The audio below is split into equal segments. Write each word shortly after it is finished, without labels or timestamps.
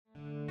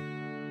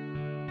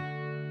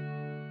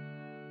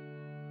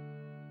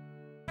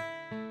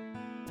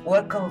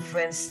Welcome,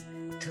 friends,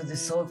 to the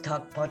Soul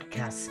Talk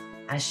podcast,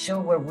 a show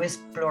where we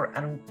explore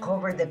and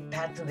uncover the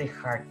path to the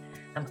heart,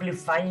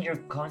 amplifying your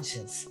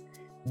conscience.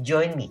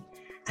 Join me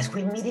as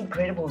we meet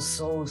incredible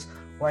souls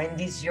who are in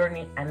this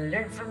journey and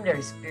learn from their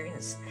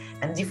experience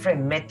and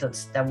different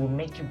methods that will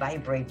make you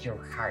vibrate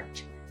your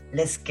heart.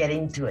 Let's get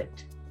into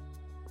it.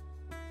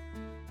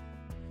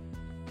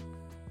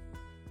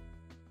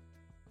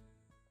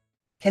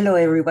 Hello,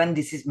 everyone.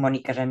 This is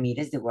Monica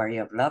Ramirez, the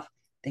Warrior of Love.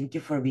 Thank you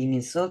for being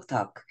in Soul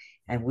Talk.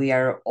 And we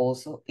are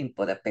also in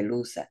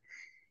Podapalooza.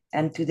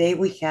 And today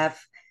we have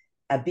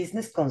a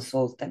business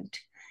consultant.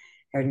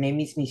 Her name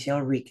is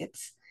Michelle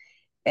Ricketts.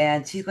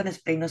 And she's going to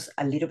explain us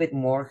a little bit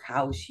more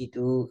how she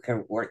do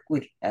her work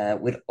with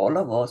all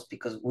of us,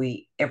 because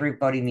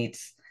everybody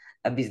needs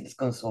a business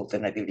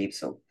consultant, I believe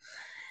so.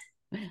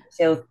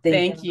 So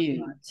thank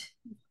you.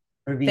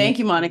 Thank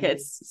you, Monica.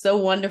 It's so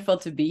wonderful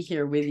to be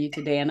here with you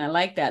today. And I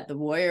like that, the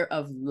warrior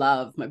of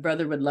love. My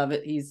brother would love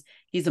it.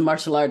 He's a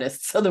martial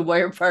artist, so the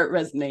warrior part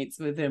resonates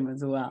with him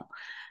as well.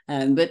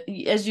 But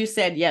as you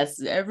said,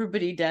 yes,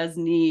 everybody does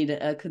need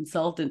a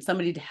consultant,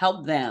 somebody to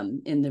help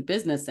them in their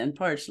business and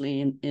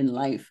partially in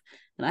life.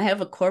 And I have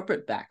a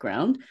corporate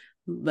background,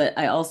 but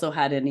I also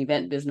had an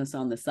event business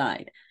on the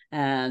side.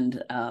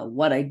 And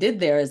what I did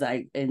there is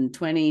in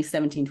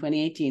 2017,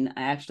 2018,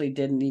 I actually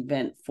did an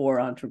event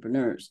for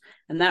entrepreneurs.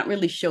 And that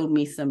really showed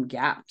me some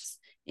gaps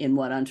in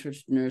what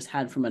entrepreneurs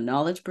had from a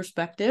knowledge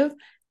perspective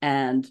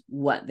and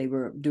what they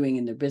were doing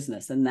in their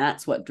business. And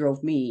that's what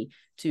drove me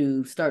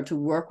to start to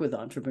work with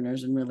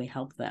entrepreneurs and really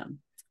help them.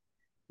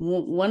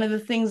 One of the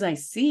things I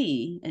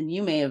see, and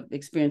you may have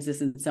experienced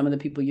this in some of the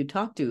people you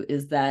talk to,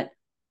 is that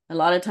a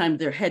lot of times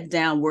they're head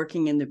down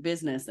working in their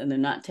business and they're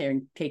not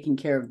taking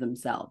care of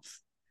themselves.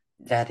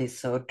 That is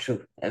so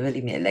true.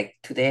 Believe me, like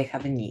today I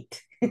haven't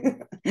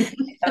eaten.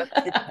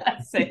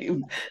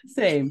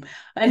 Same.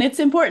 And it's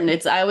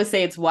important. I always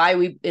say it's why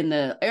we, in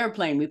the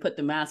airplane, we put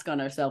the mask on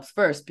ourselves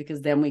first,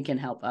 because then we can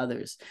help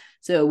others.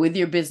 So with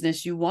your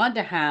business, you want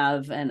to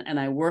have, and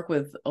I work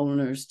with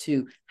owners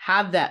to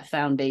have that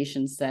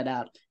foundation set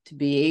up to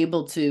be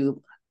able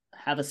to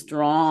have a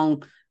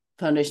strong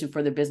foundation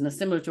for their business,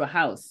 similar to a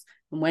house.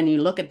 And when you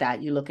look at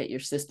that, you look at your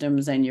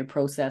systems and your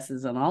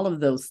processes and all of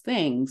those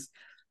things,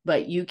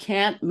 but you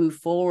can't move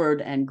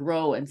forward and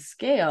grow and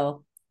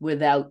scale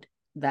without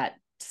that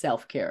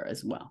self-care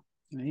as well,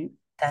 right?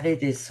 That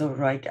it is so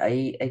right.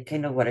 I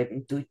kind of what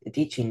I'm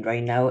teaching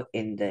right now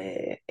in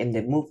the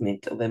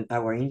movement of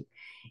empowering.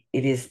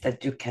 It is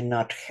that you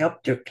cannot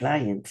help your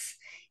clients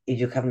if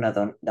you have not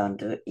done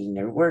the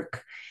inner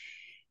work.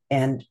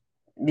 And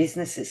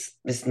business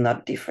is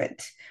not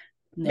different.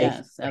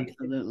 Yes,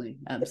 absolutely.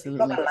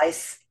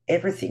 Globalize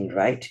everything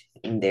right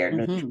in there.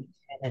 Mm-hmm.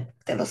 And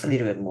tell us a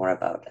little bit more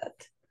about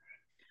that.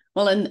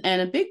 Well, and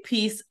a big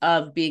piece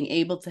of being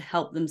able to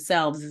help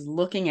themselves is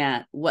looking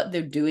at what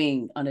they're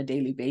doing on a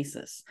daily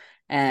basis.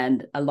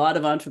 And a lot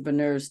of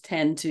entrepreneurs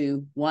tend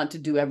to want to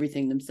do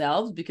everything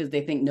themselves because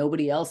they think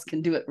nobody else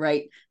can do it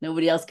right.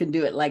 Nobody else can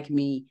do it like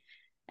me.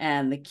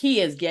 And the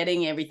key is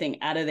getting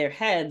everything out of their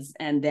heads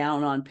and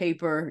down on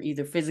paper,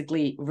 either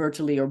physically,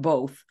 virtually, or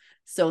both,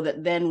 so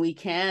that then we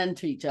can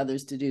teach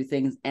others to do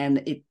things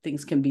and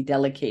things can be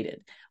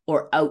delegated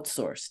or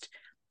outsourced.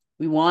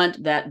 We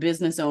want that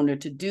business owner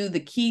to do the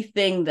key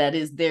thing that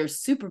is their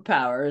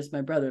superpower, as my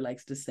brother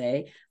likes to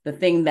say, the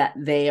thing that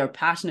they are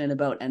passionate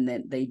about and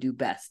that they do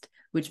best,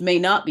 which may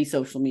not be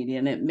social media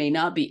and it may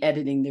not be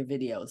editing their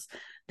videos.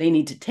 They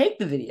need to take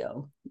the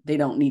video. They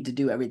don't need to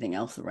do everything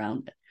else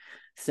around it.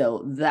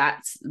 So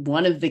that's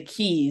one of the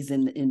keys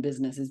in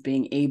business, is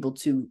being able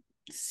to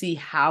see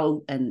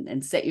how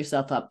and set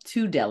yourself up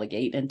to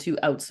delegate and to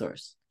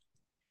outsource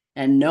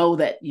and know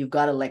that you've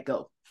got to let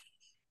go.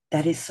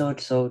 That is so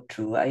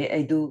true.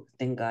 I do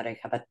thank God I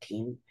have a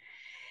team,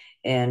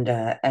 and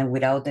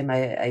without them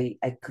I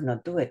could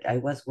not do it. I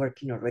was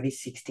working already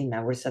 16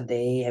 hours a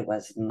day. I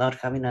was not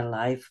having a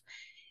life,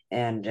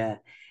 and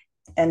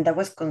that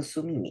was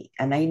consuming me.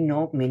 And I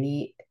know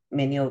many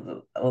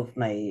of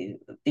my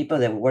people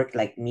that work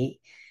like me,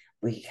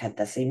 we had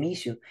the same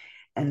issue.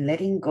 And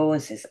letting go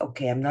and says,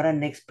 okay, I'm not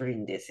an expert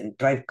in this, in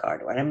drive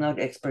card, or I'm not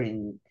expert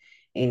in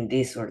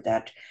this or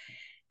that.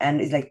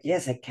 And it's like,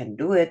 yes, I can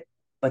do it,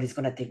 but it's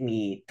gonna take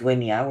me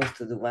 20 hours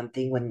to do one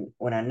thing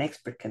when an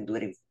expert can do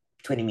it in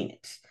 20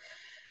 minutes.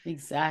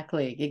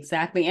 Exactly.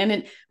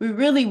 And we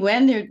really,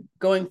 when you're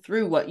going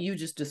through what you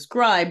just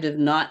described of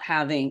not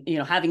having,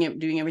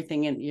 doing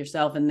everything in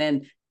yourself and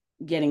then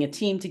getting a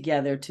team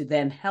together to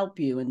then help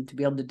you and to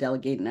be able to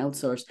delegate and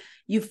outsource,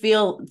 you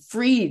feel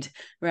freed,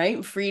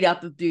 right? Freed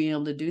up of being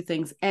able to do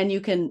things. And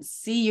you can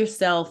see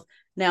yourself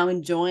now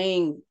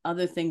enjoying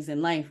other things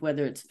in life,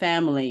 whether it's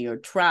family or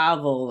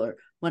travel or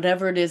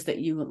whatever it is that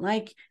you would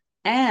like,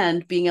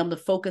 and being able to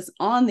focus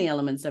on the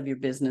elements of your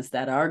business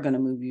that are going to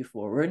move you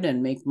forward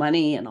and make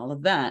money and all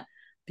of that,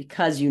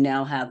 because you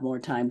now have more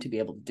time to be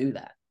able to do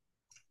that.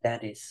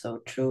 That is so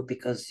true,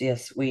 because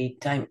yes, we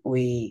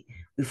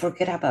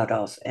forget about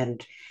us.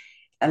 And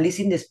at least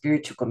in the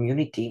spiritual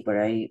community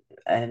where I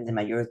am the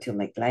majority of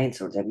my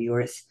clients or the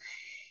viewers,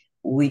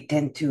 we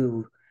tend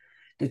to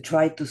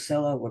try to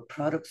sell our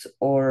products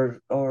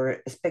or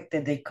expect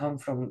that they come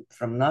from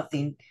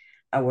nothing,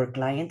 our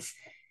clients,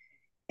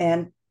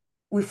 and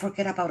we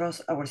forget about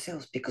us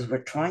ourselves because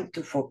we're trying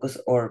to focus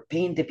or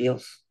paying the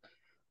bills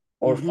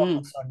or Mm-hmm.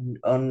 focus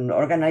on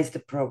organize the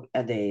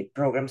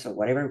programs or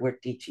whatever we're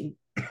teaching.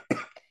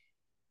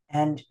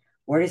 And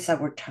where is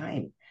our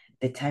time?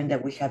 The time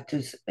that we have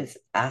to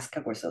ask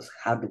ourselves,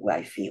 how do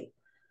I feel?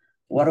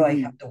 What do I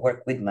Mm-hmm. have to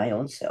work with my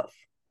own self?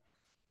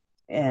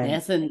 And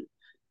Yes, and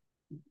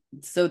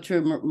so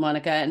true,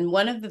 Monica. And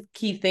one of the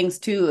key things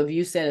too, of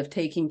you said, of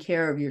taking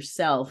care of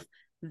yourself,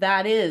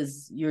 that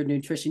is your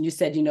nutrition. You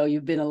said,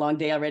 you've been a long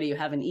day already, you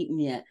haven't eaten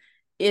yet.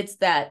 It's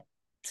that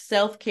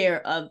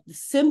self-care of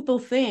simple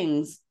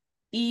things,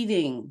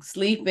 eating,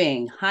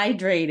 sleeping,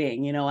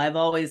 hydrating.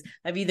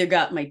 I've either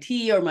got my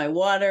tea or my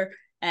water,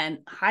 and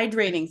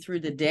hydrating through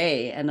the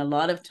day. And a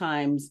lot of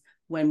times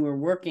when we're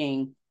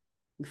working,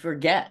 we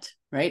forget,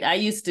 right? I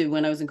used to,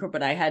 when I was in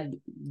corporate, I had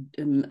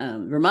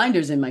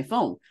reminders in my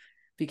phone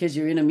because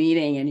you're in a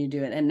meeting and you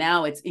do it. And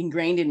now it's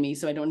ingrained in me,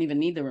 so I don't even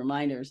need the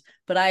reminders.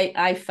 But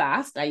I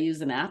fast. I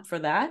use an app for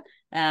that.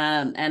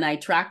 And I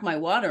track my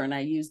water, and I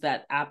use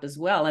that app as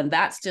well. And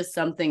that's just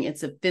something,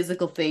 it's a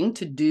physical thing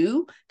to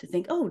do, to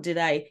think, oh, did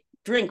I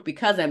drink?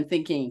 Because I'm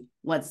thinking,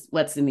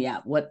 what's in the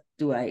app?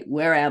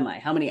 Where am I?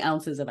 How many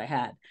ounces have I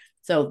had?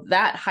 So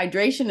that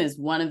hydration is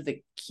one of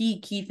the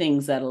key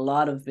things that a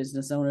lot of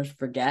business owners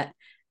forget.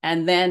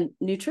 And then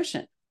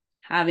nutrition,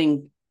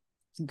 having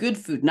good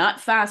food,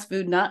 not fast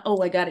food, not,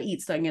 oh, I got to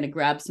eat, so I'm going to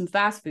grab some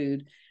fast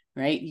food,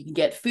 right? You can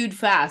get food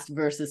fast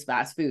versus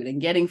fast food.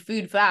 And getting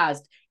food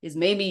fast is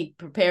maybe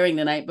preparing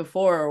the night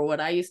before. Or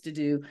what I used to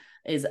do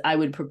is I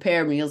would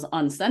prepare meals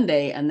on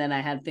Sunday, and then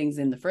I had things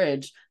in the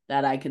fridge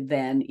that I could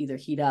then either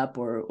heat up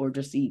or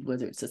just eat,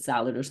 whether it's a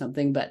salad or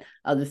something, but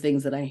other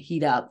things that I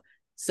heat up.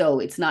 So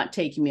it's not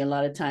taking me a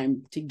lot of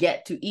time to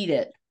get to eat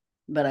it,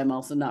 but I'm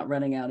also not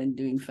running out and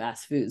doing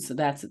fast food. So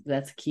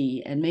that's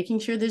key. And making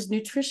sure there's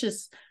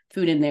nutritious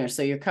food in there.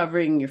 So you're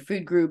covering your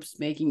food groups,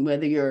 making,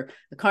 whether you're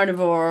a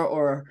carnivore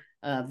or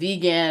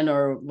vegan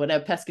or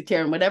whatever,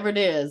 pescatarian, whatever it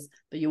is,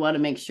 but you want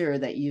to make sure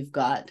that you've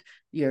got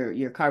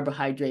your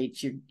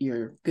carbohydrates,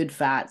 your good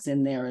fats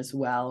in there, as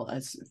well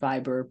as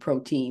fiber,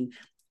 protein.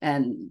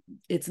 And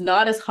it's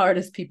not as hard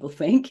as people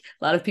think.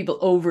 A lot of people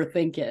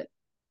overthink it.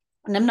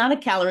 And I'm not a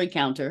calorie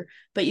counter,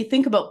 but you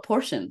think about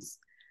portions.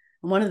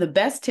 And one of the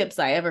best tips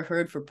I ever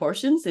heard for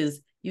portions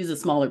is use a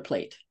smaller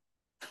plate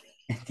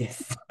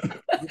yes,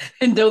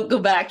 and don't go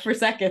back for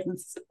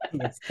seconds.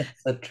 yes,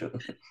 that's so true.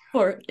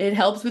 Or it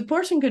helps with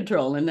portion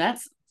control. And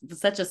that's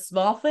such a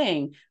small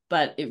thing,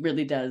 but it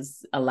really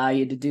does allow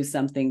you to do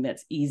something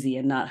that's easy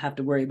and not have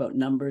to worry about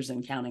numbers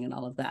and counting and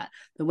all of that.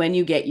 But when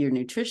you get your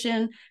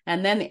nutrition,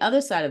 and then the other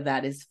side of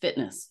that is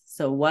fitness.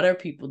 So what are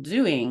people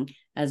doing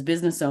as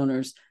business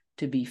owners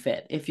to be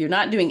fit? If you're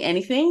not doing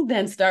anything,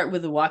 then start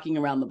with the walking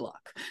around the block.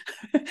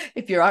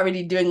 If you're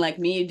already doing like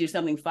me, you do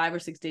something 5 or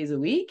 6 days a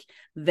week,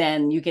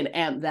 then you can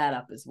amp that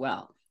up as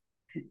well,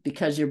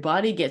 because your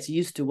body gets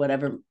used to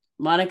whatever.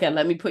 Monica,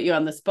 let me put you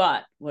on the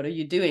spot. What are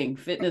you doing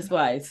fitness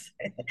wise?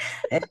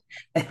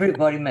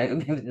 Everybody,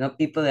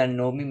 people that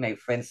know me, my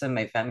friends and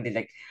my family,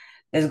 like,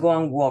 let's go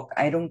and walk.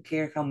 I don't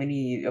care how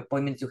many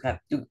appointments you have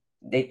to.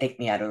 They take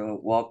me out on a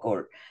walk,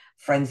 or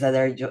friends that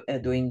are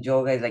doing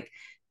yoga. It's like,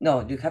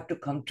 no, you have to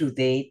come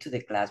today to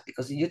the class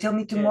because if you tell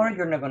me Good. tomorrow,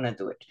 you're not gonna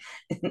do it.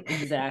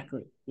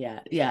 Exactly. Yeah.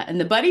 Yeah. And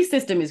the buddy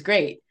system is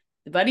great.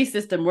 The buddy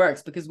system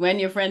works because when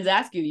your friends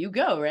ask you, you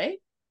go, right?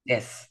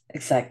 Yes,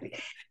 exactly.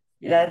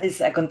 Yeah. That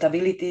is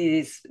accountability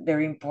is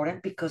very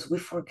important because we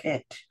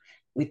forget.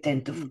 We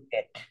tend to Mm-hmm.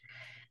 forget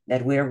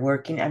that we are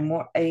working. And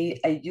more.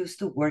 I used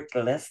to work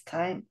less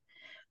time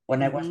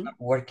when I was Mm-hmm. not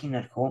working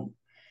at home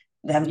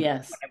than when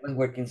Yes. I was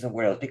working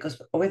somewhere else.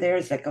 Because over there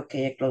it's like,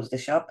 okay, I close the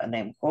shop and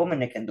I'm home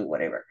and I can do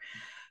whatever.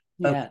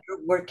 But when Yeah.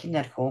 you're working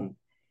at home,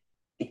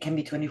 it can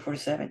be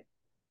 24/7.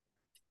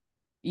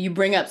 You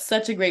bring up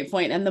such a great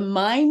point. And the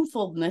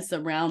mindfulness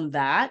around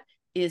that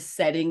is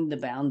setting the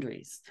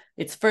boundaries.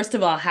 It's first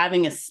of all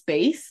having a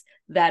space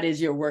that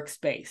is your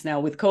workspace.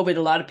 Now, with COVID,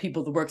 a lot of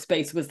people, the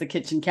workspace was the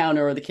kitchen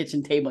counter or the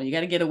kitchen table. You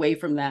got to get away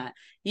from that.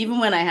 Even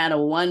when I had a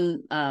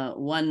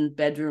one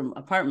bedroom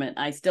apartment,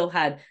 I still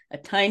had a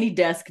tiny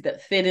desk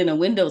that fit in a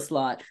window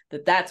slot.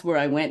 That's where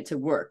I went to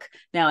work.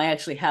 Now I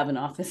actually have an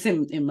office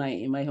in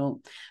my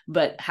home,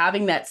 but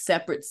having that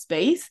separate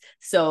space.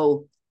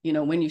 So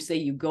when you say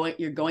you're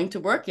going to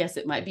work, yes,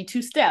 it might be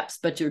 2 steps,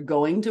 but you're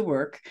going to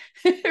work,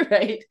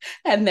 right?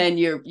 And then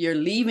you're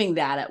leaving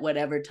that at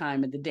whatever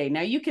time of the day.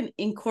 Now you can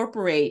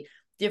incorporate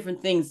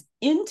different things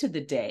into the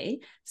day.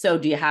 So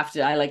do you have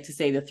to, I like to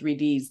say the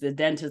 3Ds, the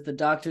dentist, the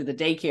doctor, the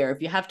daycare, if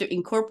you have to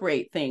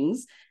incorporate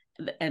things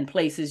and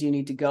places you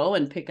need to go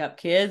and pick up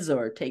kids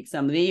or take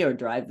somebody or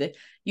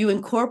you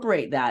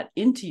incorporate that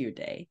into your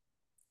day.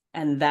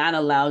 And that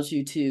allows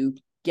you to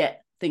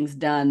get things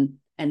done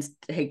and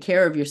take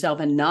care of yourself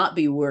and not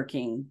be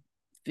working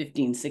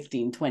 15,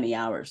 16, 20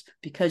 hours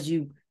because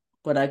you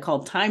what I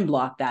call time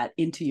block that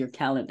into your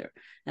calendar.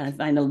 And I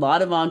find a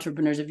lot of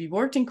entrepreneurs, if you've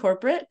worked in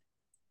corporate,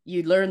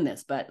 you learn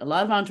this, but a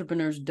lot of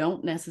entrepreneurs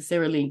don't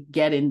necessarily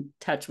get in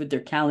touch with their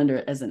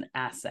calendar as an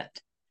asset.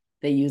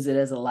 They use it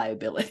as a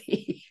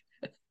liability.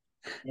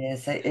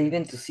 Yes,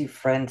 even to see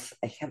friends,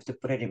 I have to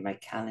put it in my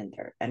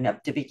calendar. And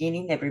at the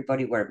beginning,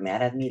 everybody were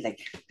mad at me, like,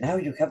 now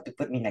you have to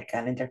put me in a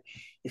calendar.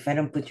 If I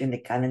don't put you in the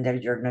calendar,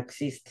 you're not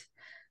exist,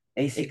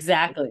 basically.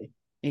 Exactly.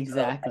 So I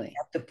Exactly.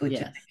 have to put you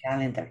in Yes. the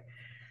calendar from this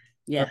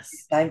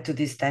Yes. time to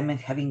this time and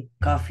having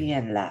coffee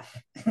and laugh.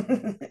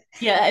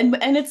 Yeah,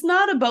 and it's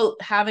not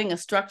about having a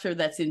structure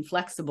that's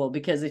inflexible,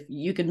 because if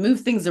you can move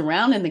things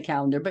around in the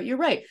calendar, but you're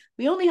right,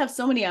 we only have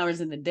so many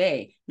hours in the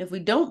day. And if we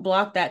don't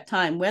block that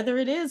time, whether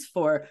it is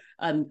for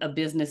a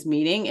business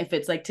meeting, if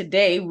it's like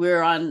today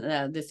we're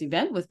on this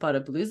event with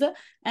Potapalooza,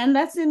 and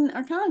that's in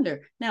our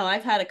calendar. Now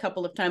I've had a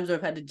couple of times where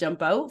I've had to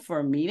jump out for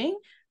a meeting,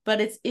 but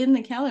it's in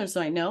the calendar,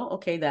 so I know,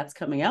 okay, that's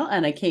coming out,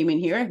 and I came in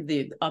here, I have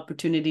the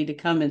opportunity to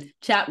come and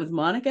chat with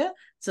Monica,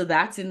 so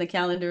that's in the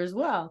calendar as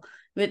well.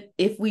 But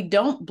if we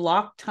don't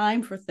block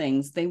time for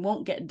things, they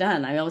won't get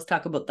done. I always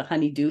talk about the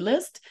honey-do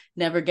list,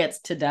 never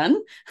gets to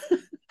done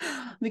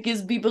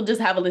because people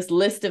just have this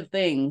list of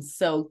things.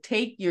 So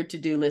take your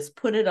to-do list,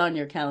 put it on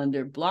your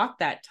calendar, block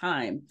that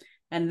time,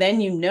 and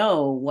then you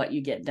know what you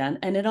get done.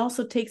 And it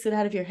also takes it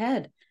out of your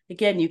head.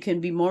 Again, you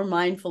can be more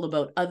mindful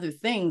about other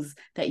things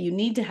that you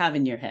need to have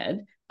in your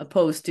head,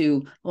 opposed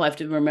to, well, I have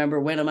to remember,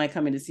 when am I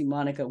coming to see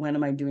Monica? When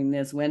am I doing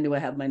this? When do I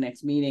have my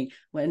next meeting?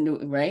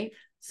 Right?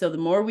 So the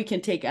more we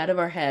can take out of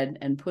our head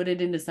and put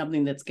it into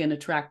something that's going to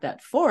track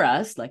that for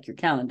us, like your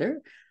calendar,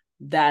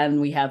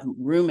 then we have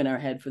room in our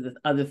head for the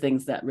other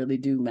things that really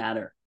do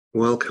matter.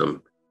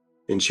 Welcome.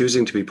 In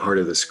choosing to be part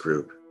of this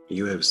group,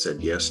 you have said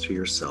yes to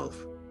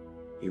yourself.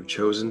 You've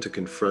chosen to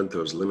confront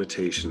those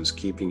limitations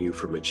keeping you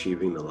from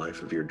achieving the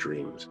life of your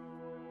dreams.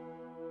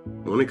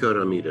 Monica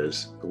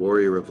Ramirez, the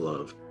warrior of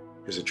love,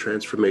 is a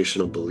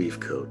transformational belief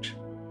coach.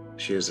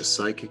 She is a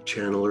psychic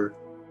channeler,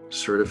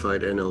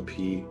 certified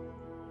NLP,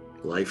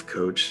 life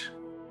coach,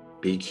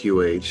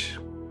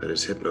 BQH, that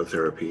is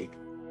hypnotherapy,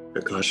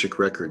 Akashic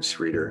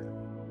Records reader,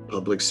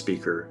 public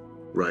speaker,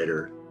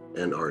 writer,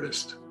 and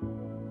artist.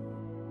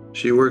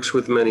 She works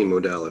with many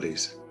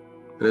modalities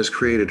and has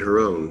created her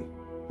own,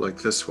 like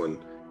this one,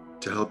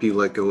 to help you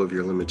let go of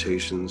your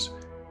limitations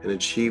and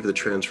achieve the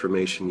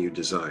transformation you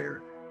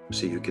desire,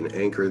 so you can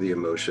anchor the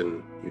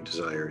emotion you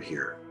desire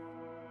here.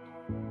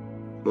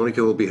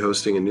 Monica will be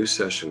hosting a new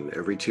session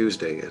every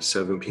Tuesday at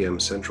 7 p.m.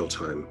 Central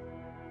Time,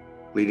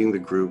 leading the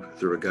group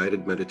through a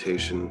guided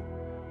meditation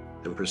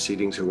and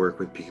proceeding to work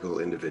with people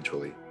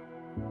individually.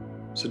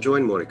 So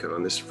join Monica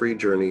on this free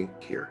journey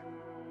here.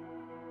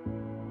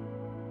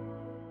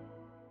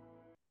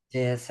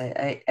 Yes,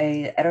 I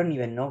don't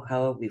even know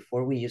how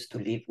before we used to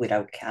live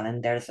without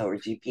calendars or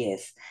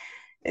GPS.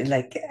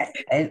 Like,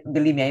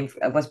 believe me,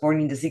 I was born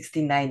in the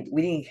 69.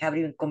 We didn't have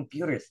even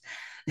computers.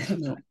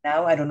 No.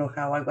 Now I don't know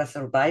how I was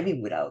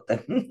surviving without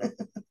them.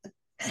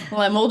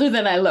 Well, I'm older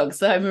than I look,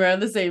 so I'm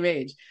around the same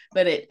age.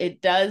 But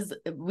it does.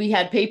 We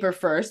had paper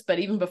first, but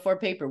even before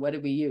paper, what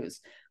did we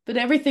use? But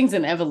everything's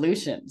an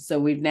evolution. So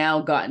we've now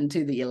gotten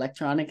to the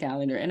electronic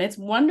calendar, and it's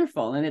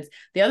wonderful. And it's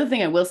the other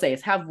thing I will say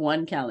is have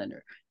one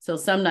calendar. So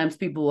sometimes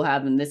people will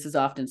have, and this is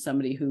often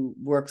somebody who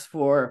works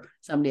for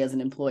somebody as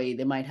an employee,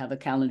 they might have a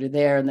calendar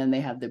there, and then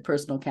they have their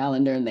personal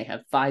calendar, and they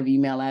have 5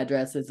 email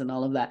addresses and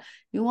all of that.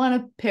 You want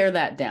to pare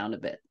that down a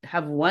bit.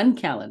 Have one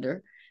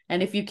calendar.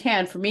 And if you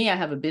can, for me, I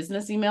have a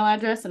business email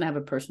address and I have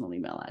a personal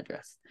email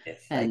address.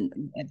 Yes, And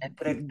I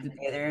put it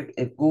together.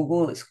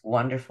 Google is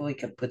wonderful. You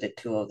can put the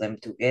two of them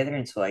together,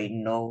 and so I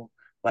know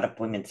what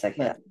appointments I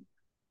have.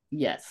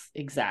 yes,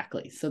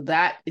 exactly. So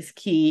that is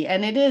key.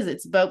 And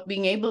it's about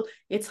being able,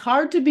 it's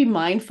hard to be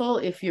mindful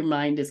if your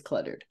mind is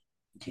cluttered.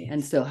 Yes.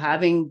 And so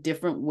having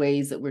different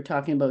ways that we're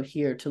talking about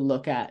here to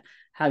look at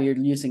how you're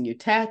using your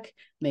tech,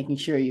 making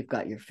sure you've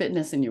got your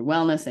fitness and your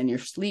wellness and your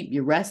sleep,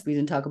 your rest. We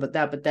didn't talk about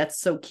that, but that's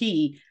so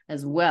key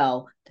as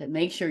well, to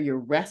make sure you're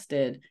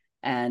rested,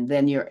 and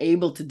then you're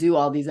able to do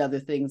all these other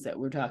things that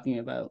we're talking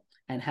about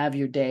and have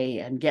your day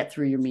and get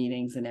through your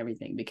meetings and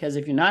everything. Because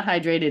if you're not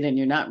hydrated and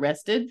you're not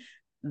rested,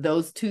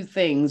 those two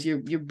things, your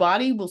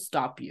body will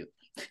stop you.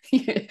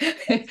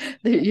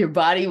 Your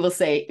body will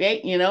say,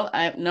 hey,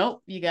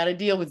 nope, you got to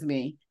deal with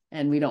me.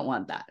 And we don't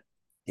want that.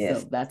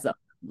 Yes. So that's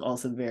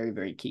also very,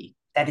 very key.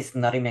 That is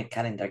not in my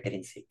calendar,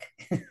 getting sick.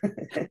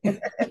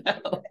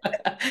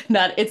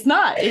 No,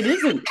 it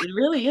isn't, it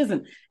really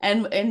isn't.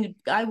 And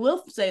I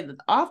will say that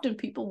often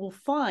people will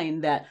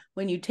find that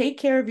when you take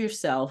care of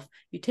yourself,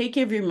 you take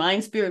care of your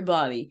mind, spirit,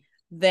 body,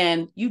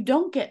 then you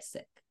don't get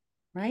sick,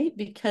 right?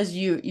 Because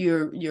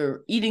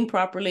you're eating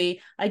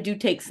properly. I do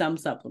take some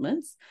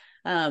supplements,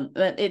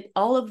 but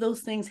all of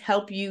those things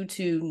help you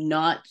to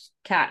not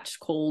catch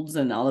colds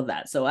and all of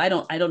that. So I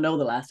don't know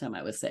the last time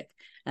I was sick,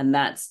 and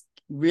that's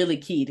really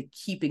key to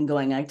keeping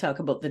going. I talk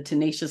about the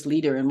tenacious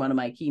leader in one of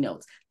my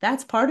keynotes.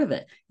 That's part of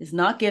it, is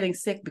not getting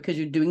sick because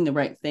you're doing the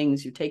right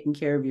things. You're taking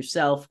care of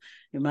yourself,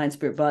 your mind,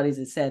 spirit, body, as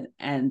I said,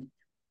 and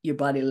your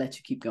body lets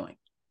you keep going.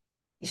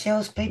 Michelle,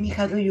 explain me,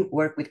 how do you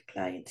work with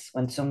clients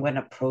when someone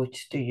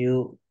approaches to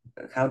you?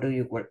 How do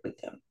you work with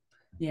them?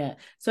 Yeah.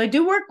 So I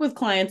do work with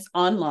clients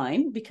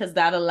online because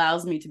that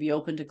allows me to be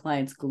open to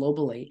clients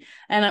globally.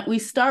 And we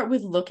start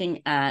with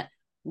looking at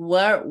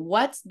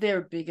what's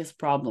their biggest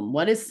problem?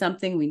 What is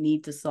something we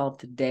need to solve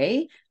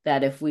today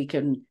that if we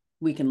can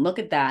look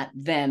at that,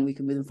 then we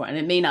can move forward. And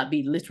it may not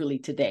be literally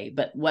today,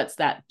 but what's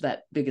that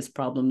biggest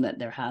problem that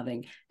they're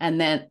having? And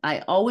then I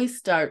always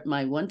start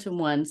my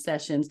one-to-one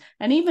sessions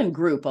and even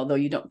group, although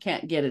you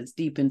can't get as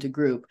deep into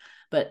group,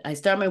 but I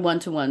start my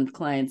one-to-one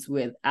clients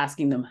with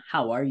asking them,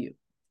 how are you?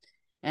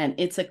 And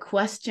it's a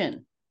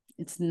question.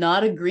 It's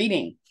not a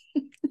greeting.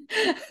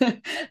 No.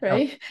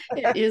 Right?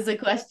 It is a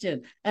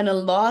question. And a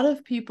lot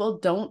of people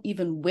don't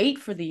even wait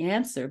for the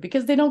answer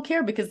because they don't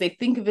care, because they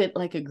think of it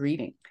like a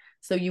greeting.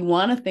 So you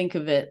want to think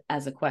of it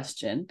as a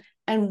question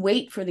and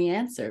wait for the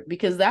answer,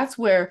 because that's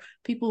where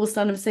people will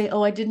sometimes say,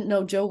 oh, I didn't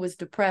know Joe was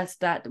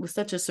depressed. That was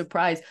such a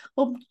surprise.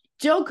 Well,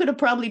 Joe could have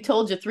probably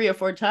told you 3 or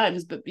 4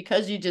 times, but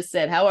because you just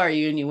said, how are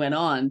you? And you went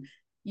on,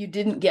 you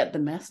didn't get the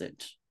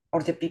message.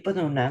 Or the people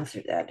don't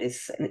answer that.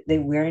 They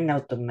were in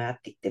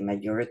automatic the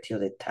majority of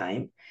the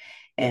time.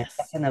 And that's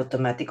Yes. an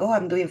automatic, oh,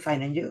 I'm doing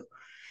fine, and you?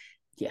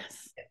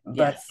 Yes. But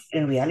Yes.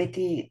 in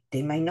reality,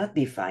 they might not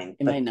be fine,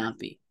 It might not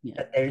be. Yeah.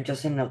 but they're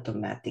just an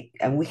automatic.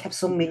 And we have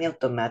so many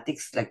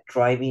automatics, like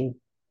driving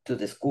to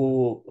the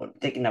school or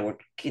taking our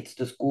kids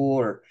to school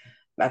or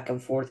back and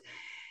forth.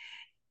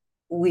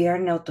 We are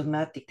in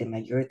automatic the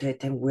majority of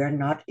the time. We are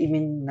not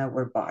even in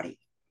our body.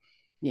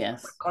 Our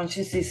Yes.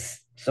 conscious is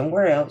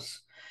somewhere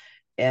else,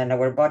 and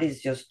our body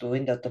is just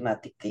doing the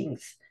automatic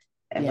things.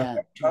 And when Yeah. we're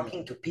Yeah.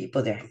 talking to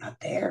people, they're not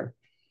there.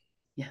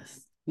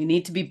 Yes. We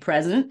need to be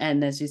present.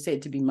 And as you say,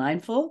 to be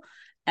mindful.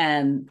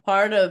 And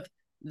part of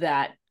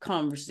that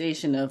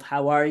conversation of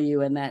how are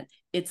you, and that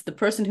it's the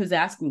person who's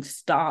asking,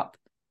 stop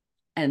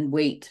and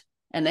wait.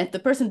 And if the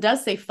person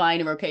does say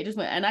fine or okay, just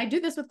wait. And I do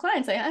this with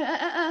clients.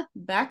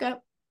 Back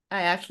up.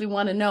 I actually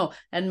want to know.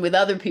 And with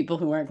other people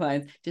who aren't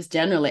clients, just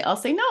generally, I'll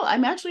say, no,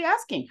 I'm actually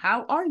asking,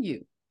 how are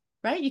you?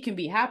 Right? You can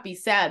be happy,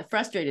 sad,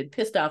 frustrated,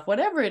 pissed off,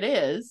 whatever it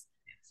is,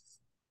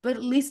 but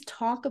at least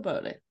talk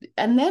about it.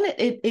 And then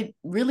it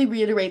really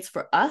reiterates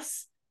for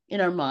us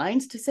in our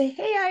minds to say,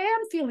 hey, I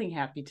am feeling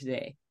happy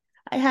today.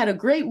 I had a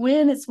great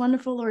win. It's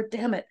wonderful. Or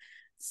damn it,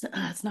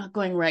 it's not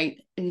going right.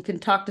 And you can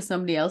talk to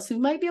somebody else who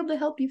might be able to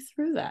help you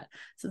through that.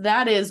 So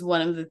that is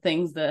one of the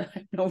things that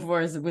I know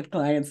for is with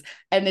clients.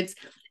 And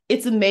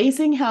it's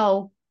amazing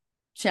how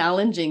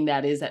challenging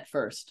that is at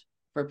first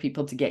for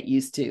people to get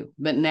used to.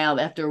 But now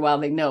after a while,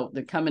 they know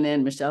they're coming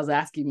in. Michelle's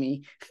asking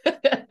me,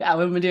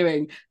 how am I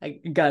doing? I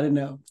gotta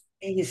know.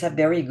 It's a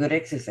very good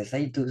exercise.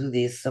 I do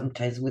this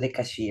sometimes with a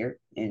cashier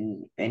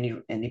in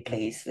any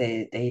place.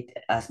 They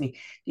ask me,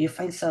 "Do you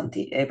find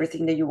something,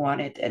 everything that you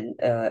wanted,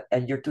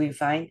 and you're doing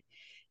fine?"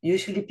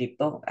 Usually,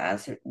 people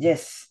answer,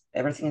 "Yes,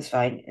 everything is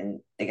fine,"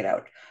 and take it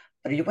out.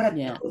 But you want to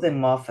Yeah. throw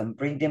them off and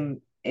bring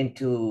them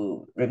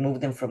into remove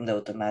them from the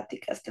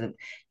automatic. Ask them,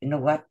 "You know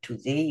what?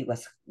 Today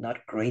was not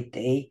a great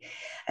day.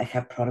 I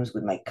have problems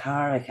with my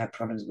car. I have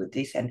problems with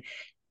this," and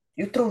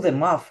you throw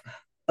them off,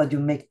 but you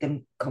make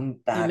them come You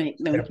back make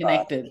to them their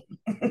connected.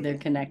 body. They're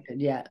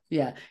connected. Yeah.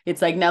 Yeah.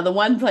 It's like now the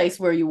one place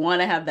where you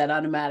want to have that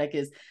automatic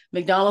is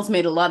McDonald's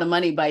made a lot of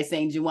money by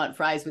saying, do you want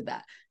fries with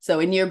that? So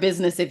in your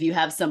business, if you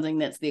have something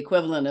that's the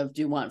equivalent of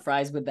do you want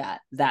fries with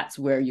that, that's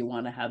where you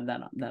want to have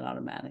that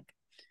automatic.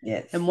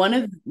 Yes, And one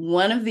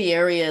of the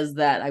areas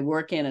that I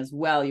work in as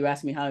well, you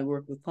asked me how I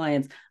work with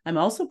clients. I'm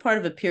also part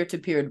of a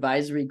peer-to-peer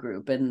advisory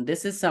group, and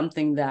this is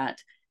something that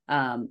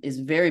is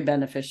very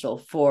beneficial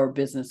for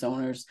business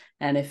owners.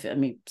 And if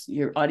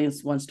your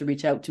audience wants to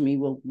reach out to me,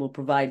 we'll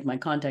provide my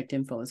contact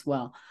info as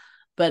well.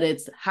 But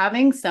it's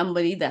having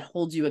somebody that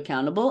holds you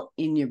accountable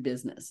in your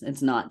business.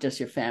 It's not just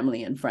your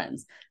family and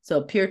friends.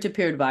 So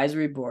peer-to-peer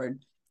advisory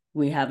board,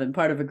 we have been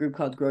part of a group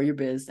called Grow Your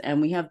Biz,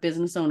 and we have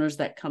business owners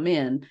that come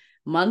in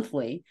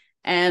monthly,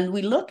 and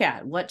we look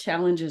at what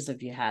challenges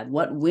have you had,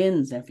 what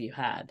wins have you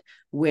had,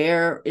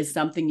 where is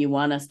something you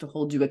want us to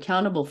hold you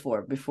accountable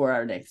for before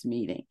our next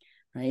meeting,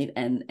 right?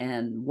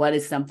 And what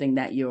is something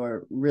that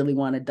you're really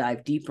want to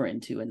dive deeper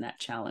into in that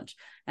challenge.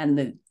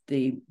 And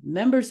the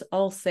members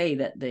all say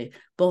that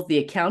both the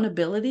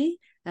accountability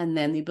and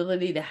then the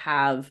ability to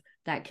have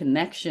that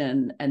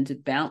connection and to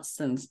bounce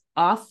things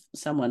off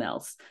someone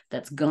else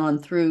that's gone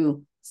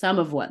through some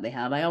of what they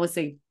have. I always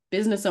say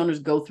business owners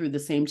go through the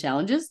same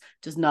challenges,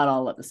 just not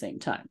all at the same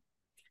time.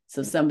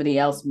 So somebody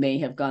else may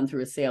have gone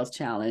through a sales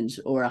challenge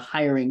or a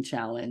hiring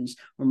challenge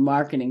or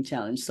marketing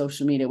challenge,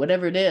 social media,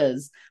 whatever it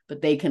is,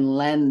 but they can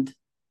lend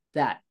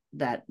that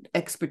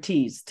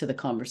expertise to the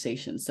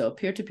conversation. So a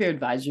peer-to-peer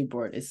advisory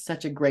board is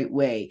such a great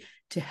way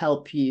to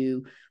help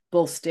you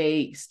both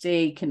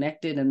stay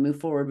connected and move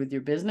forward with your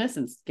business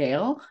and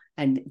scale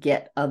and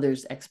get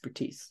others'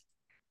 expertise.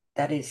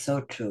 that is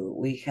so true.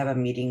 We have a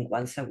meeting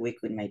once a week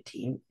with my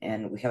team,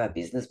 and we have a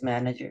business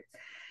manager,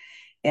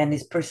 and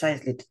it's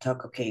precisely to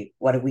talk. Okay,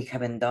 what we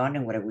haven't done,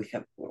 and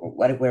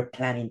what we're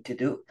planning to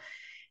do,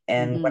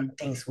 and what Mm-hmm.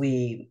 things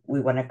we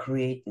want to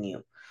create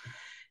new.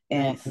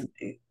 And Nice.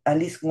 at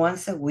least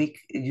once a week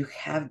you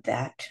have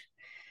that.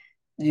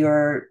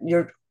 You're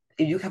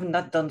if you have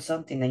not done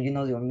something and you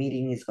know your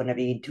meeting is going to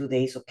be in 2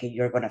 days, okay,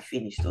 you're going to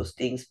finish those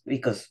things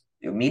because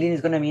your meeting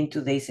is going to be in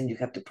 2 days and you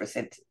have to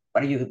present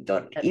what you've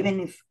done. Even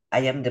if I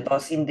am the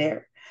boss in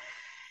there,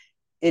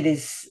 it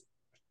is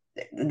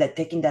that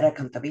taking that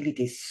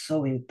accountability is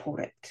so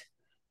important.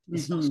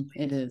 It's so, so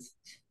It is.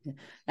 Yeah.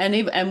 And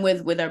even and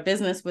with our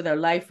business, with our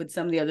life, with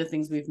some of the other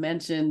things we've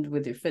mentioned,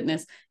 with your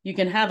fitness, you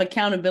can have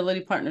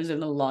accountability partners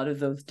in a lot of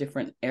those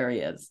different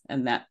areas.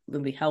 And that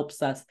really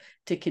helps us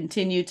to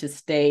continue to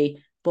stay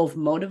both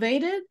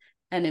motivated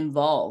and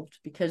involved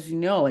because, you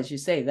know, as you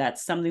say, that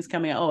something's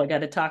coming out. Oh, I got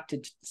to talk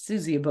to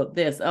Susie about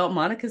this. Oh,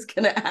 Monica's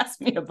going to ask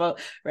me about,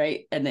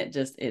 right. And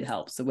it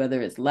helps. So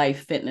whether it's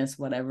life, fitness,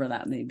 whatever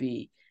that may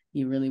be,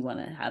 you really want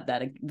to have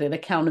that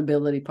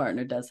accountability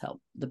partner does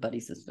help the buddy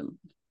system.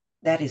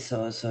 that is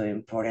so so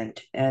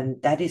important,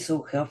 and that is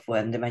so helpful.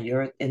 And the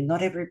majority, and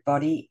not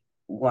everybody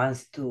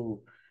wants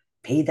to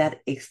pay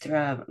that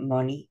extra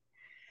money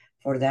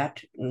for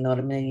that.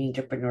 Not many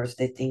entrepreneurs,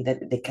 they think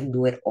that they can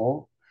do it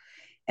all,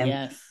 and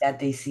Yes. that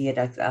they see it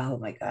as, oh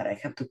my God, I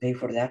have to pay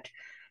for that,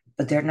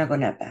 but they're not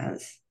going to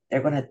advance.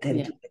 They're going to tend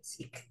Yeah. to get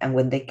sick. And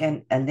when they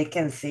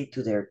can say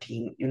to their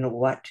team, you know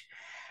what,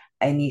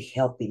 I need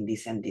help in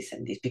this and this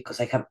and this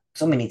because I have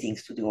so many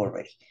things to do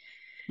already.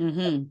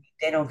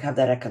 They don't have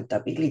that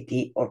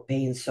accountability or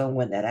paying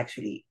someone that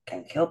actually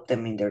can help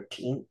them in their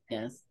team.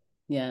 Yes.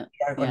 Yeah.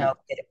 They are going Yeah. to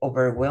get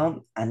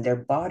overwhelmed and their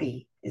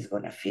body is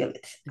going to feel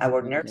it. It's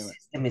Our gonna nervous feel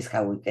it. system is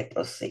how we get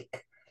us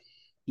sick.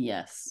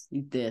 Yes,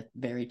 you did.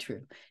 Very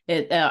true.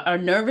 Our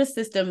nervous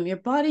system, your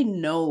body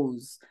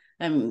knows.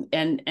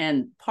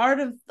 And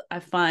part of I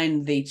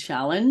find the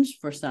challenge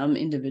for some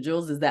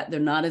individuals is that they're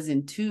not as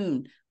in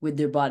tune with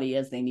their body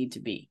as they need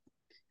to be.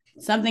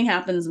 Something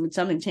happens when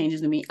something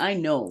changes to me, I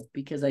know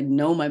because I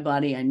know my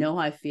body, I know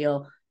how I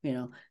feel, you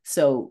know.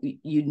 So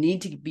you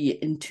need to be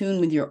in tune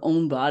with your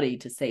own body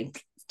to say,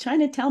 it's trying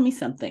to tell me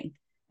something,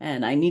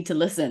 and I need to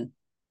listen.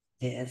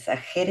 Yes, a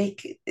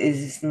headache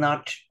is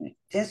not,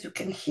 yes, you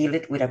can heal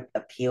it with a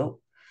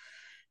pill.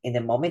 In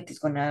the moment, it's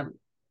going to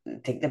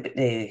take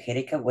the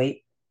headache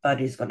away,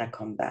 but it's going to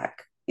come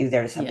back if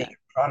there's a Yeah. big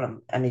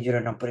problem. And if you're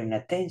not putting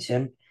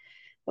attention,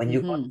 when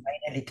you go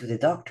finally to the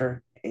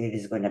doctor, it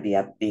is going to be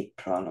a big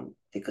problem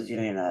because you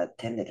didn't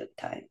attend it at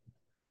time.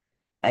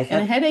 I And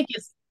a had headache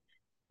is,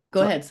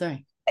 go so ahead,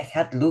 sorry. I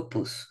had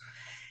lupus,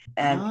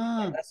 and I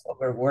Ah, was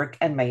overworked,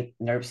 and my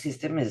nerve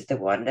system is the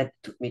one that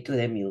took me to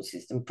the immune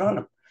system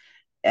problem,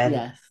 and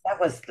yes. that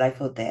was life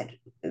or death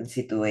Yeah.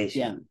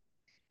 situation.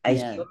 I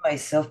Yeah. healed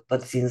myself,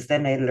 but since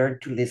then I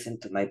learned to listen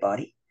to my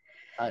body.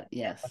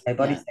 Yes. My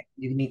body's Yeah. like,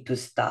 you need to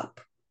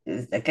stop.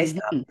 It's like I Mhm.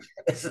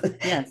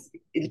 stopped. Yes.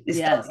 It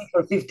stopped me Yes.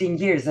 for 15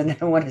 years, and I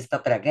don't want to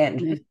stop it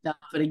again. Stop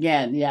it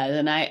again. Yeah.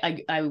 And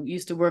I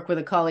used to work with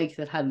a colleague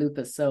that had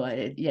lupus. So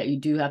yeah, you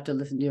do have to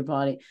listen to your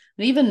body.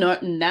 And even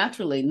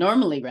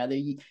normally rather,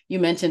 you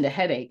mentioned a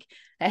headache.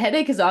 A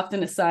headache is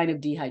often a sign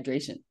of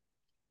dehydration.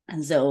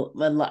 And so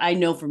I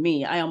know for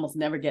me, I almost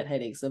never get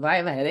headaches. So if I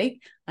have a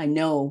headache, I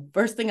know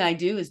first thing I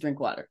do is drink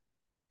water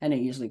and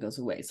it usually goes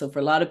away. So for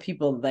a lot of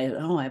people,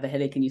 I have a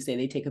headache, and you say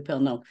they take a pill.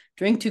 No,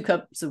 drink 2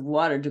 cups of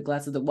water, 2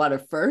 glasses of water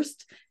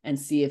first, and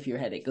see if your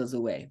headache goes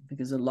away.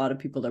 Because a lot of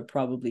people are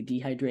probably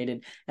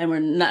dehydrated, and we're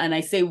not. And I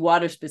say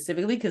water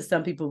specifically because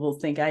some people will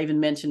think I even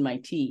mentioned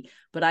my tea,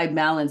 but I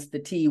balance the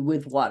tea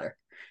with water.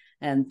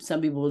 And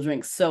some people will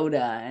drink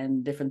soda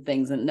and different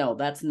things. And no,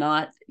 that's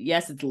not,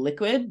 yes, it's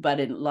liquid,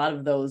 but a lot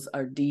of those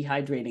are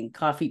dehydrating.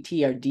 Coffee,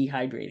 tea are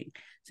dehydrating.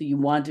 So you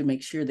want to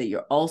make sure that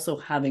you're also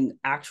having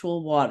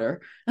actual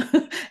water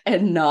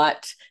and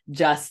not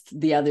just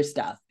the other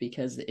stuff,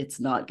 because it's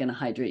not going to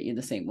hydrate you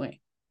the same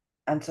way.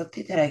 And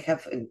something that I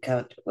have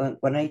encountered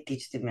when I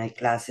teach in my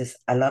classes,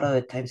 a lot of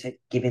the times I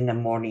give in the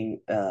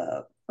morning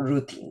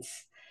routines.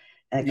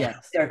 Like how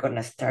Yes. they're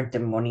gonna start the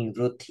morning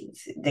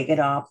routines. They get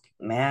up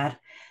mad,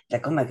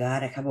 like, oh my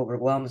God, I have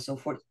overwhelmed and so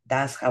forth.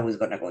 That's how it's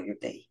gonna go your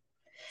day.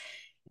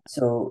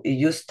 So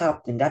you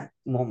stop in that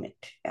moment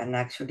and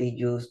actually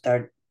you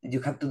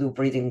have to do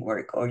breathing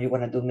work or you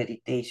want to do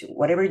meditation,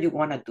 whatever you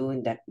want to do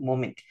in that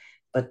moment,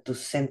 but to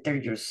center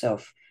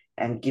yourself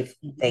and give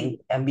Mhm.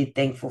 thank and be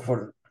thankful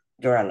for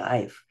you're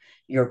alive,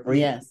 you're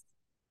breathing, Yes.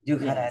 you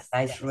had a Yes.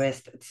 nice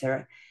rest,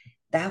 etc.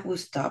 That will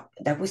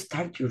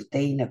start your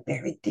day in a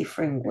very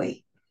different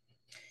way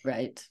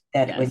Right.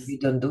 that when Yes. you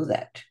don't do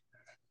that.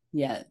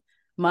 Yeah.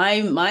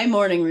 My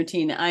morning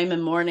routine, I'm a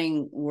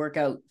morning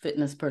workout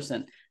fitness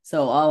person.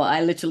 So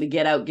I literally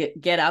get out,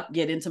 get up,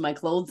 get into my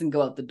clothes and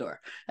go out the door.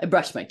 I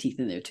brush my teeth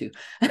in there too.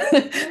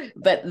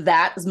 But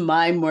that's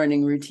my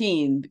morning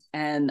routine.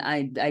 And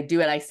I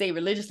do it. I say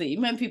religiously,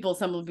 even when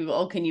some people,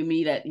 oh, can you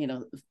meet at,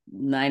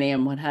 9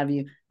 a.m., what have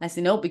you? I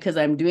say, no, because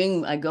I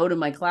go to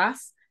my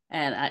class.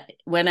 And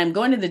when I'm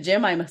going to the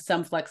gym, I'm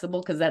some flexible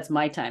because that's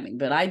my timing.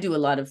 But I do a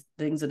lot of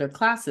things that are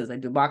classes. I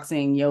do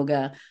boxing,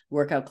 yoga,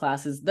 workout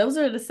classes. Those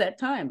are the set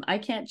time. I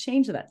can't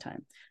change that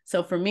time.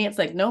 So for me, it's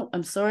like, no,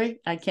 I'm sorry,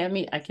 I can't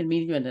meet. I can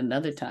meet you at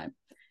another time.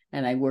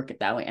 and I work it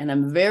that way. And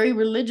I'm very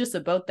religious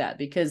about that,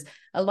 because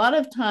a lot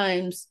of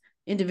times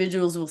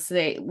individuals will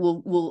say,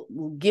 will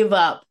give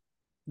up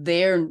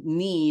their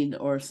need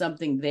or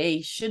something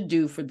they should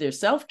do for their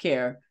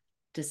self-care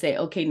to say,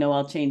 okay, no,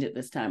 I'll change it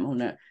this time. Oh,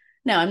 no.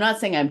 Now, I'm not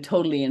saying I'm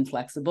totally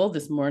inflexible.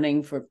 This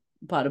morning for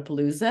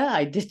Potapalooza,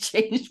 I did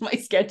change my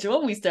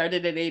schedule. We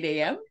started at 8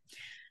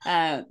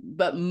 a.m.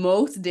 But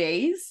most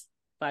days,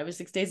 5 or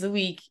 6 days a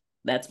week,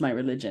 that's my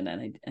religion.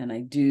 And I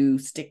do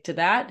stick to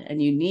that.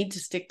 And you need to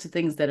stick to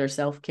things that are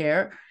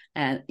self-care,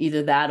 and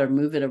either that or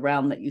move it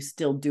around that you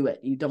still do it.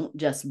 You don't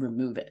just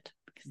remove it,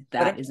 because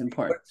that is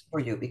important. Works for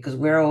you, because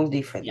we're all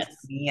different. Yes.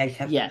 Me, I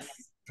have Yes.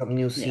 from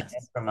New Zealand,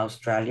 Yes. from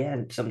Australia,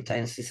 and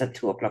sometimes it's at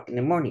 2 o'clock in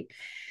the morning.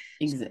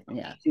 Exactly.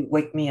 Yeah. You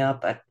wake me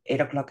up at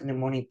 8 o'clock in the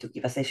morning to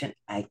give a session,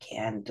 I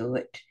can't do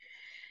it.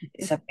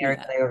 It's a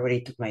miracle. Yeah. I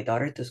already took my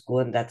daughter to school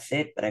and that's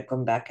it. But I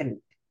come back and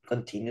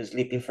continue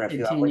sleeping for a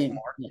few hours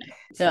more. Yeah.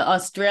 So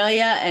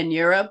Australia and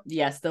Europe,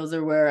 yes, those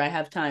are where I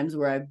have times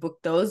where I book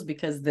those,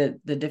 because the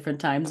different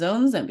time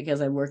zones, and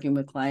because I'm working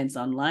with clients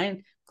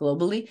online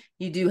globally,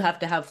 you do have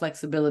to have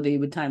flexibility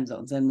with time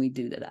zones, and we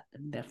do that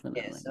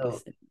definitely. Yeah, so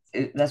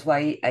that's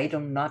why I do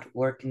not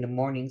work in the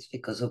mornings,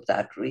 because of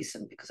that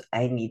reason, because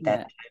I need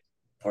that time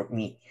for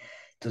me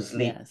to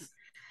sleep. Yes.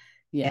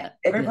 Yeah.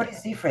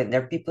 Everybody's different.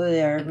 There are people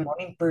that are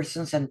morning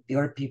persons, and there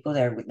are people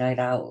that are with night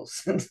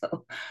owls.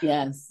 So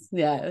yes.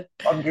 Yeah.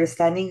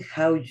 understanding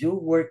how you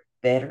work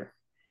better.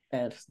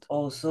 Best.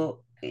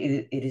 Also,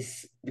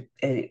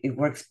 it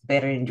works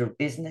better in your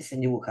business,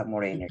 and you will have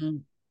more energy. Mm-hmm.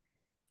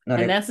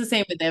 And that's the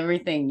same with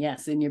everything.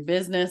 Yes, in your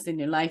business, in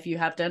your life, you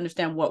have to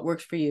understand what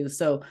works for you.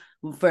 So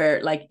for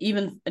like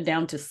even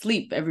down to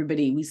sleep,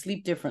 we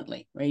sleep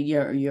differently, right?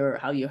 Your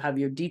how you have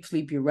your deep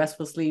sleep, your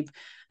restful sleep,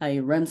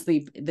 your REM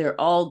sleep,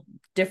 they're all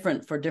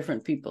different for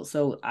different people.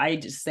 So I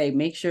just say,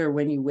 make sure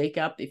when you wake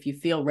up, if you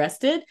feel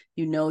rested,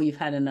 you know you've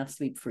had enough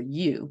sleep for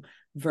you,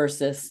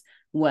 versus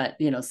what,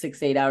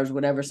 6-8 hours,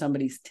 whatever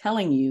somebody's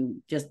telling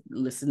you. Just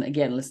listen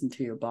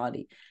to your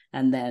body.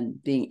 And then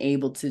being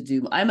able to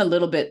do, I'm a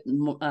little bit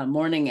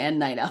morning and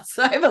night owl.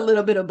 So I have a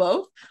little bit of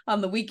both.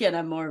 On the weekend,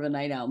 I'm more of a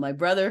night owl. My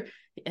brother,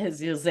 as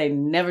he'll say,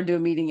 never do a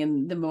meeting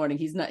in the morning.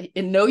 He's not,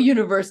 in no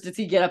universe does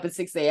he get up at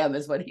 6 a.m.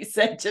 is what he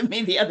said to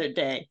me the other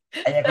day.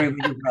 I agree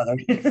with you,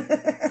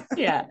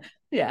 brother.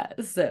 Yeah.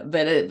 So,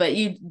 but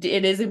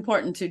it is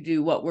important to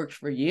do what works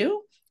for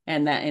you.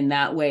 And that in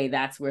that way,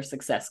 that's where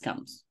success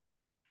comes.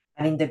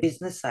 And in the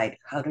business side,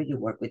 how do you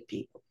work with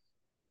people?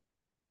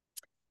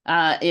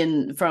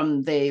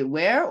 From the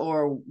where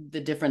or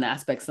the different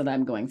aspects that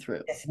I'm going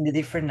through? Yes, in the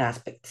different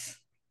aspects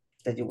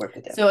that you work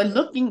with them. So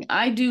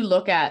I do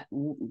look at,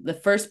 the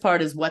first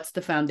part is what's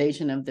the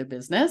foundation of their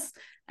business,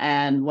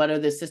 and what are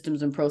the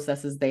systems and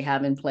processes they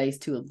have in place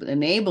to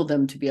enable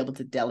them to be able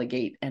to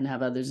delegate and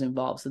have others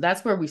involved. So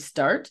that's where we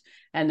start.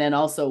 And then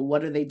also,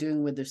 what are they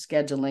doing with their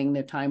scheduling,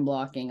 their time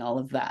blocking, all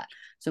of that.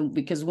 So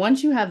because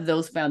once you have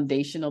those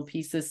foundational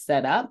pieces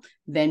set up,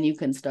 then you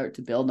can start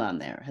to build on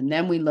there. And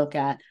then we look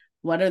at,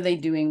 what are they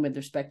doing with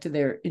respect to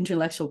their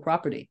intellectual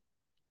property?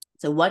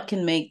 So what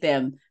can make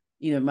them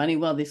either money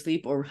while they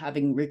sleep or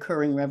having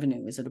recurring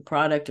revenue? Is it a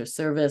product or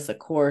service, a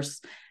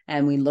course?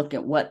 And we look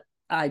at what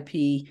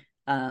IP,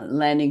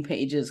 landing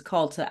pages,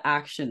 call to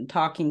action,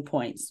 talking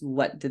points,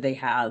 what do they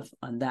have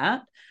on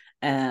that?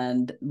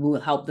 And we'll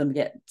help them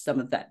get some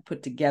of that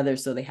put together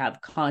so they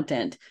have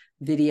content,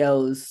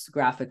 videos,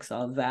 graphics,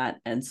 all of that,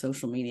 and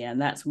social media. And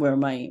that's where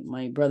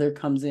my brother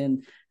comes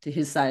in to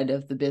his side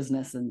of the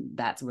business, and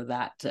that's where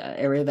that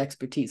area of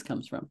expertise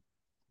comes from.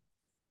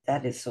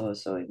 That is so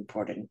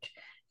important,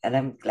 and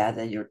I'm glad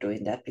that you're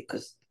doing that,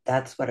 because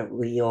that's what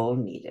we all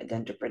need. The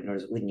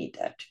entrepreneurs, we need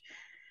that.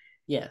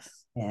 Yes.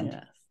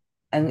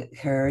 And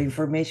her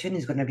information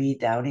is going to be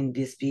down in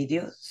this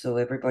video, so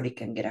everybody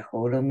can get a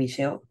hold of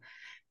Michelle,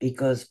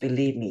 because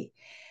believe me,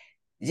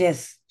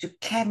 yes, you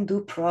can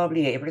do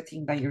probably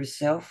everything by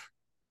yourself,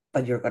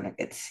 but you're going to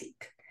get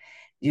sick.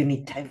 You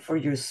need time for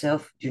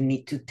yourself. You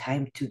need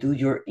time to do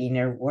your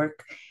inner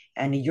work.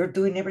 And if you're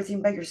doing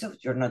everything by yourself,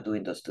 you're not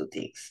doing those two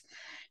things.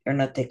 You're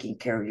not taking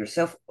care of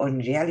yourself, or in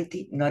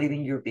reality, not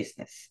even your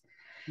business.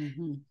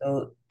 Mm-hmm.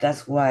 So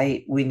that's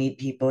why we need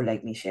people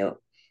like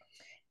Michelle,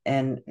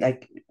 and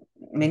like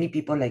many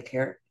people like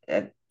her.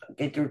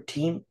 Get your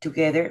team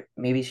together.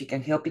 Maybe she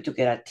can help you to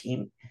get a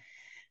team,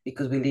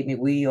 because believe me,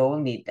 we all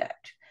need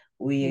that.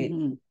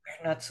 We're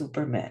not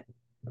Superman.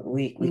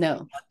 We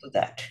cannot do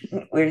that.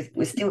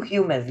 We're still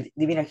humans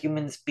living a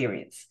human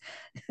experience.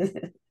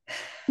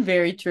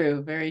 Very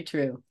true. Very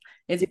true.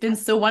 It's been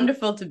so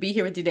wonderful to be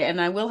here with you today. And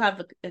I will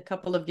have a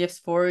couple of gifts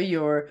for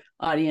your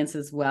audience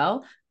as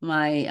well.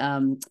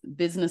 My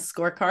business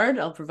scorecard,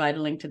 I'll provide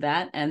a link to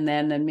that. And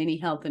then a mini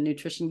health and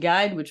nutrition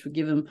guide, which will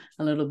give them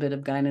a little bit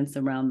of guidance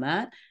around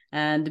that.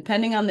 And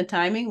depending on the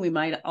timing, we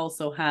might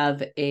also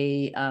have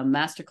a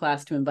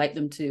masterclass to invite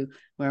them to,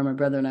 where my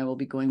brother and I will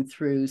be going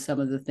through some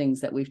of the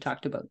things that we've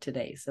talked about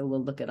today. So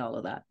we'll look at all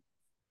of that.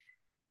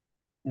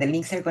 The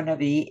links are going to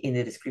be in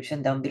the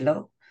description down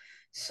below.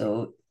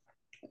 So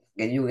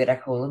you get a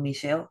hold of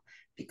Michelle,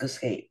 because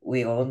hey,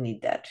 we all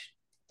need that.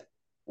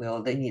 We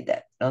all need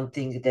that. Don't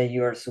think that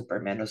you are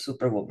Superman or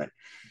Superwoman.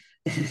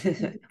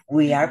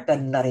 We are,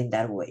 but not in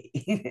that way.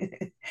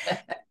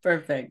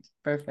 Perfect.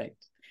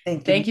 Perfect. Thank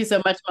you. Thank you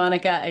so much,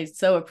 Monica. I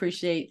so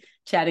appreciate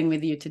chatting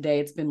with you today.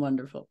 It's been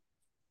wonderful.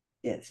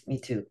 Yes, me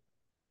too.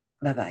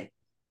 Bye bye.